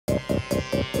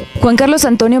Juan Carlos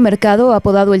Antonio Mercado,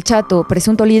 apodado El Chato,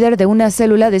 presunto líder de una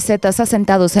célula de zetas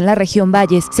asentados en la región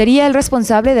Valles, sería el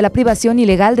responsable de la privación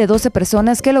ilegal de 12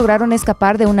 personas que lograron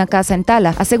escapar de una casa en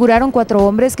Tala. Aseguraron 4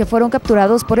 hombres que fueron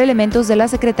capturados por elementos de la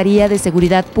Secretaría de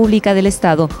Seguridad Pública del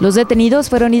Estado. Los detenidos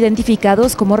fueron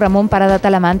identificados como Ramón Parada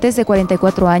Talamantes, de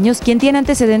 44 años, quien tiene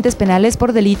antecedentes penales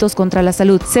por delitos contra la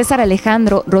salud; César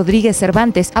Alejandro Rodríguez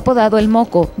Cervantes, apodado El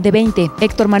Moco, de 20;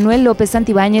 Héctor Manuel López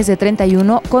Santibáñez, de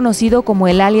 31, conocido como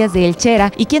el alias de El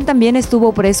Chera, y quien también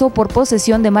estuvo preso por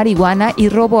posesión de marihuana y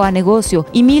robo a negocio;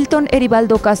 y Milton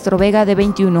Heribaldo Castro Vega, de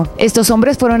 21. Estos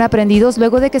hombres fueron aprehendidos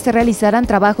luego de que se realizaran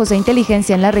trabajos de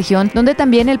inteligencia en la región, donde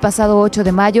también el pasado 8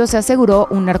 de mayo se aseguró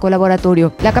un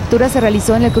narcolaboratorio. La captura se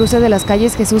realizó en el cruce de las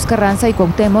calles Jesús Carranza y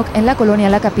Cuauhtémoc, en la colonia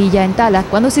La Capilla, en Tala,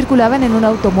 cuando circulaban en un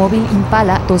automóvil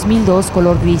Impala 2002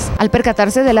 color gris. Al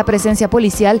percatarse de la presencia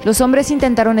policial, los hombres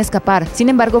intentaron escapar. Sin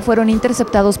embargo, fueron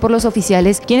interceptados por los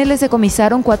oficiales, quienes les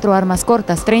decomisaron 4 armas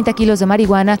cortas, 30 kilos de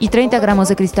marihuana y 30 gramos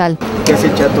de cristal. ¿Qué hace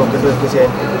el Chato? ¿Qué es lo que hacía?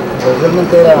 Pues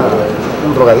realmente era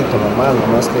un drogadicto normal,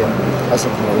 nomás que hace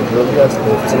como 22 días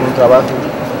le ofrecieron un trabajo,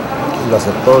 lo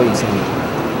aceptó y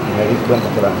me di cuenta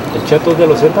que era... ¿El Chato es de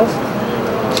los Zetas?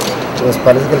 Pues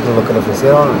parece que lo que le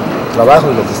ofrecieron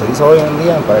trabajo y lo que se hizo hoy en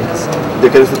día parece que sí. ¿De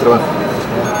qué es este trabajo?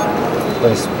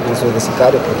 Pues eso es de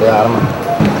sicario, porque arma.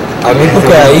 A mí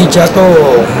porque ahí Chato,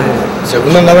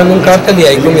 según andaba en un cártel y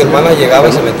ahí con mi hermana llegaba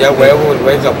y se metía a huevo, el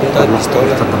güey, la punta de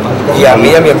pistola. Y a mí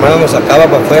y a mi hermana nos sacaba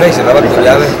para afuera y se daba con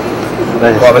llave.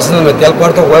 O a veces nos metía al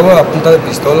cuarto a huevo a punta de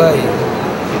pistola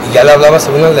y ya le hablaba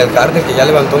según el del cártel que ya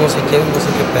levantó no sé quién, no sé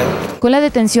qué pedo. Con la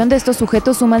detención de estos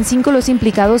sujetos suman 5 los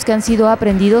implicados que han sido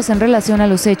aprehendidos en relación a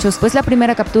los hechos, pues la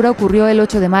primera captura ocurrió el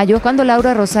 8 de mayo, cuando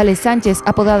Laura Rosales Sánchez,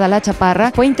 apodada La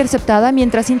Chaparra, fue interceptada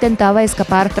mientras intentaba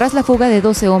escapar tras la fuga de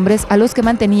 12 hombres a los que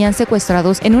mantenían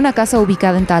secuestrados en una casa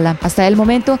ubicada en Tala. Hasta el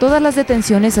momento, todas las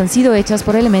detenciones han sido hechas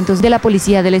por elementos de la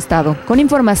Policía del Estado. Con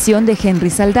información de Henry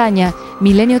Saldaña,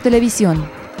 Milenio Televisión.